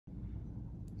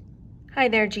Hi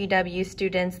there, GW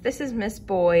students. This is Miss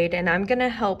Boyd, and I'm gonna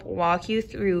help walk you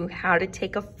through how to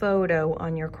take a photo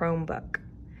on your Chromebook.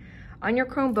 On your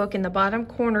Chromebook, in the bottom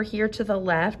corner here to the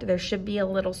left, there should be a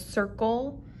little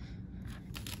circle,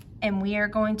 and we are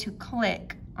going to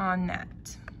click on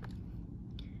that.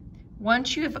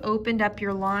 Once you have opened up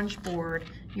your launch board,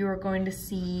 you are going to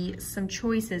see some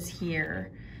choices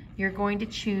here. You're going to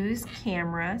choose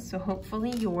camera, so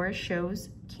hopefully yours shows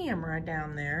camera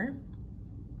down there.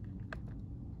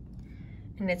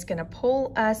 And it's gonna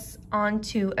pull us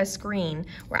onto a screen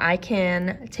where I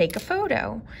can take a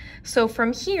photo. So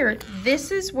from here, this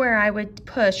is where I would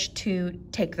push to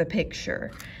take the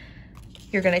picture.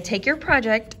 You're gonna take your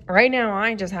project. Right now,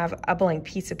 I just have a blank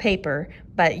piece of paper,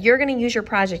 but you're gonna use your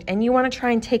project and you wanna try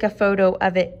and take a photo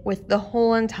of it with the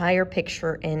whole entire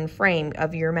picture in frame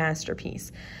of your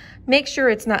masterpiece. Make sure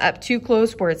it's not up too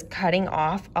close where it's cutting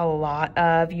off a lot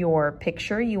of your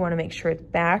picture. You wanna make sure it's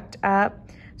backed up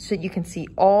so that you can see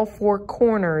all four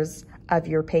corners of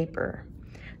your paper.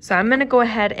 So I'm gonna go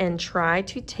ahead and try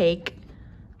to take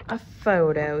a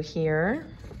photo here.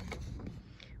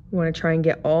 I wanna try and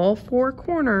get all four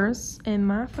corners in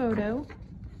my photo.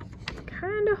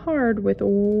 Kinda hard with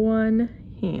one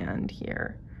hand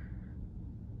here.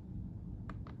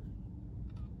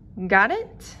 Got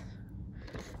it?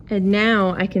 And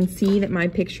now I can see that my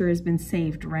picture has been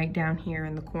saved right down here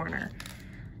in the corner.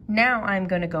 Now I'm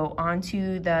gonna go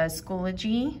onto the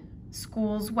Schoology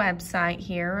school's website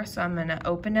here. So I'm gonna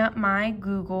open up my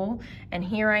Google, and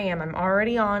here I am. I'm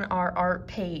already on our art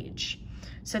page.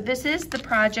 So this is the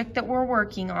project that we're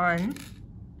working on.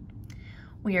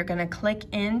 We are gonna click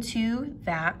into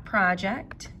that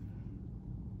project,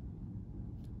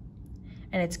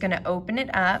 and it's gonna open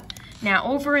it up. Now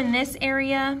over in this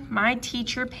area, my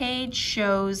teacher page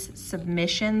shows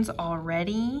submissions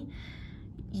already.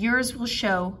 Yours will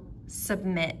show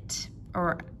submit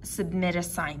or submit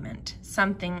assignment,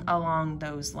 something along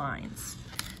those lines.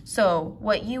 So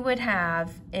what you would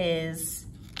have is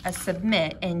a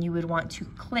submit, and you would want to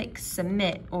click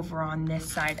submit over on this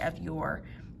side of your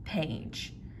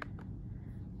page.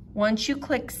 Once you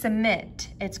click submit,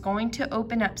 it's going to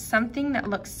open up something that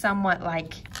looks somewhat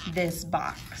like this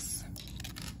box.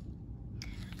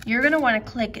 You're gonna wanna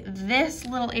click this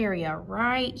little area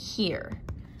right here.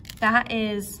 That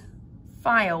is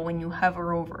file when you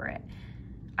hover over it.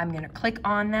 I'm gonna click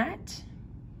on that.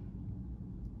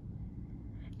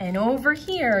 And over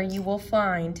here, you will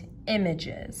find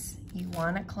images. You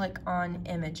wanna click on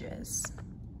images.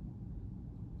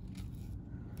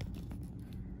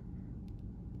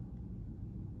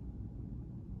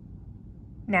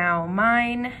 Now,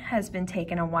 mine has been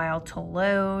taking a while to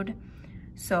load.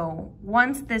 So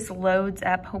once this loads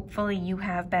up, hopefully you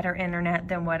have better internet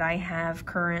than what I have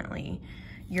currently.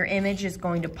 Your image is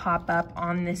going to pop up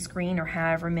on this screen, or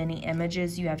however many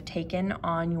images you have taken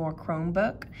on your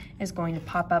Chromebook is going to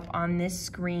pop up on this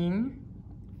screen.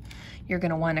 You're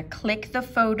gonna wanna click the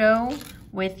photo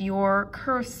with your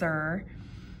cursor.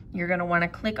 You're gonna wanna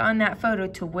click on that photo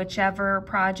to whichever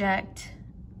project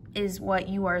is what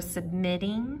you are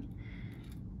submitting.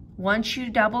 Once you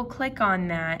double click on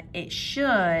that, it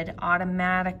should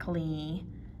automatically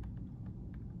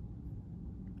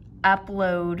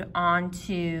upload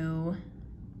onto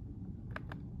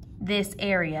this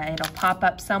area. It'll pop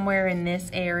up somewhere in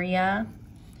this area.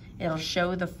 It'll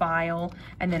show the file,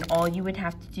 and then all you would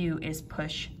have to do is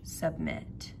push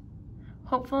submit.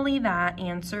 Hopefully that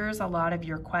answers a lot of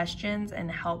your questions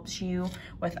and helps you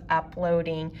with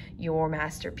uploading your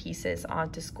masterpieces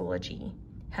onto Schoology.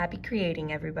 Happy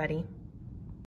creating, everybody.